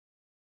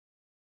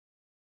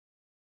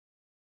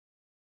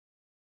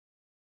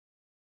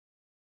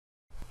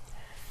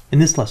In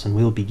this lesson,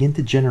 we will begin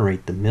to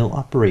generate the mill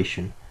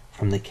operation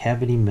from the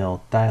cavity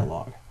mill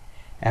dialog.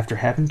 After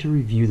having to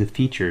review the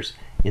features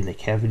in the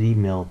cavity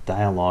mill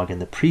dialog in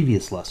the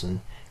previous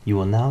lesson, you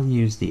will now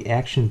use the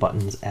action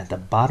buttons at the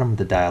bottom of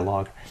the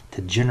dialog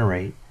to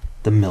generate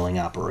the milling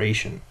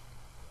operation.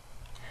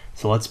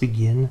 So let's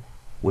begin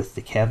with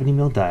the cavity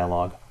mill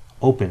dialog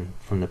open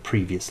from the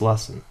previous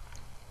lesson.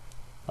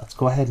 Let's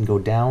go ahead and go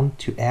down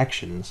to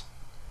Actions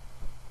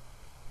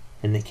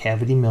in the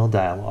cavity mill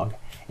dialog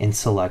and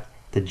select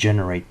the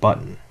Generate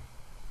button.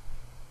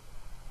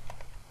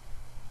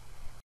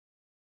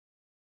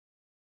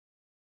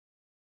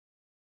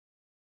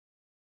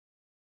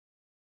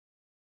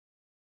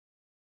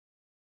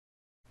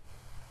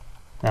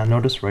 Now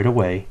notice right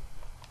away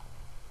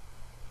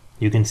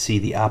you can see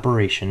the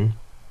operation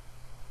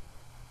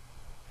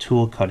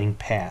tool cutting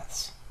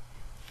paths.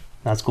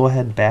 Now let's go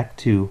ahead back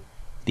to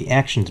the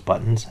Actions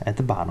buttons at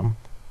the bottom,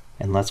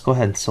 and let's go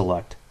ahead and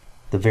select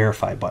the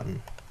Verify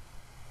button.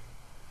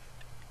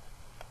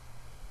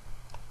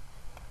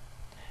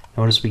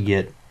 Notice we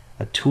get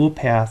a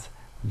toolpath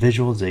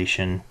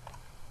visualization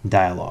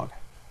dialog,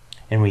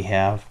 and we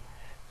have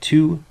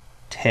two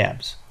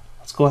tabs.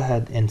 Let's go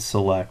ahead and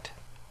select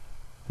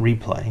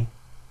Replay,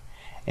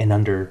 and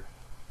under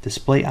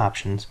Display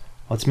Options,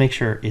 let's make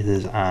sure it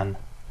is on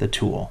the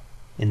tool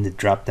in the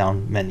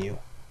drop-down menu.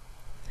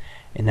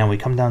 And now we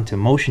come down to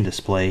Motion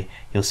Display,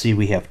 you'll see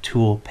we have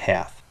Tool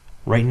Path.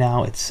 Right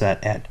now it's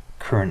set at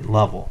current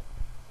level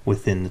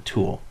within the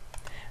tool.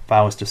 If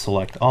I was to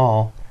select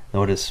all,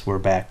 notice we're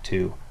back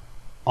to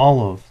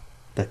all of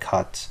the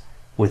cuts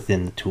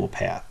within the tool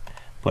path.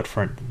 But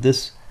for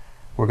this,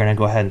 we're going to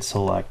go ahead and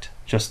select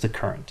just the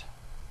current.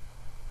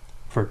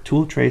 For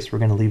tool trace, we're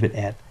going to leave it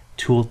at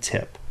tool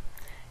tip.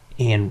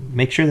 And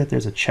make sure that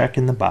there's a check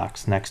in the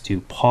box next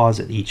to pause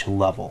at each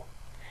level.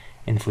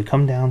 And if we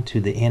come down to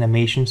the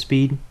animation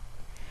speed,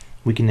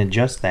 we can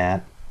adjust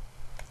that.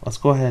 Let's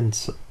go ahead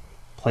and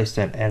place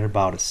that at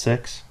about a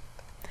 6.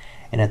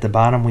 And at the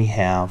bottom we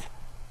have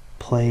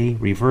play,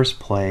 reverse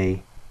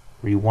play,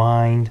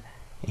 rewind,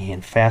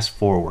 and fast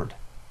forward.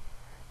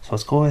 So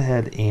let's go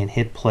ahead and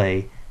hit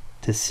play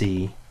to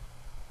see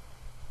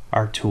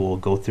our tool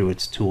go through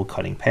its tool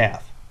cutting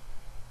path.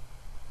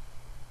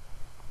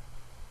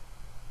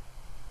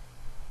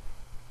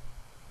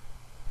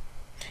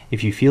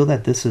 If you feel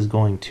that this is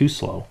going too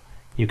slow,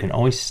 you can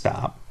always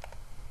stop,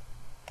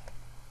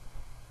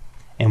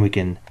 and we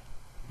can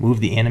move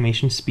the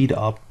animation speed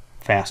up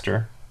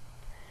faster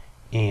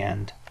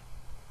and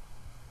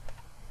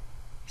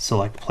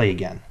select play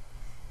again.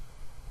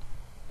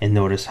 And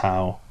notice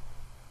how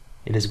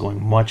it is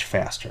going much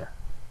faster.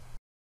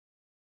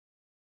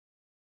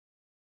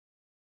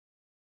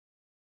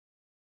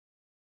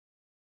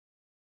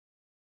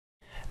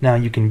 Now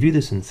you can view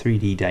this in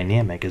 3D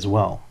dynamic as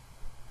well.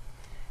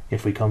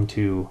 If we come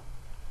to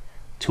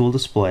Tool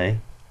Display,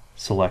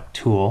 select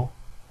Tool,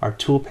 our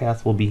tool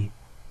path will be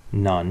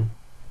None.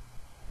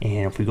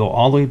 And if we go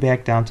all the way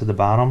back down to the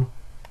bottom,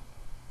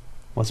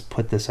 let's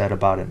put this at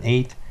about an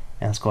 8,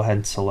 and let's go ahead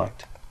and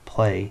select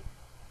Play.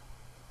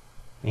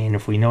 And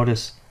if we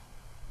notice,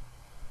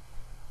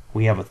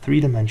 we have a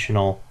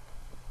 3-dimensional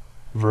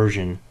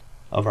version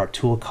of our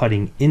tool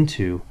cutting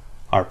into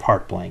our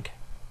part blank.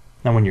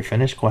 Now when you're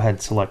finished, go ahead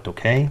and select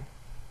OK.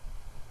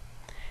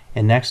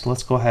 And next,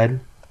 let's go ahead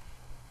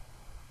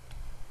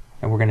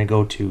and we're going to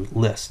go to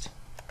List.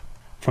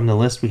 From the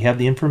list, we have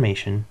the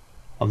information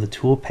of the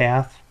tool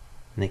path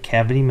and the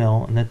cavity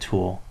mill and the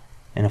tool.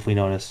 And if we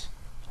notice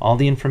all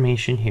the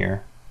information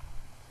here,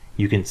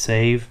 you can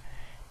save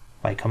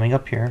by coming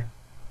up here,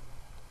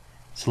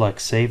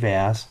 select Save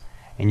As,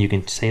 and you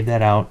can save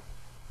that out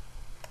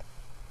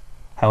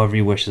however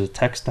you wish, as a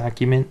text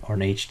document or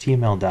an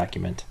HTML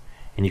document.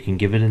 And you can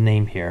give it a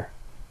name here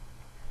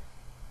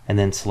and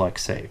then select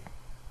Save.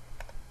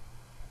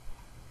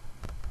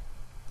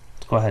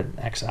 Let's go ahead and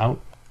X out.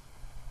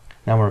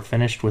 Now we're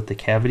finished with the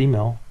cavity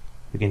mill.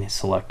 We can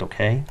select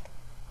OK,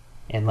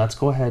 and let's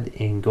go ahead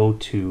and go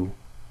to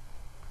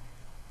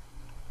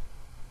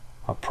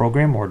a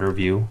program order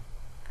view,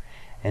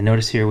 and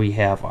notice here we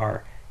have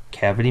our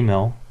cavity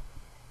mill,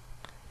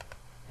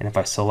 and if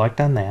I select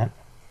on that,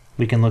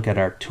 we can look at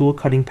our tool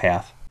cutting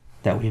path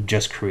that we've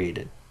just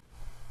created.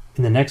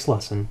 In the next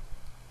lesson,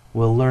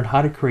 we'll learn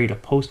how to create a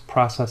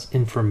post-process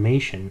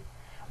information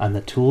on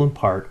the tool and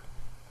part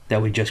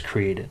that we just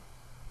created.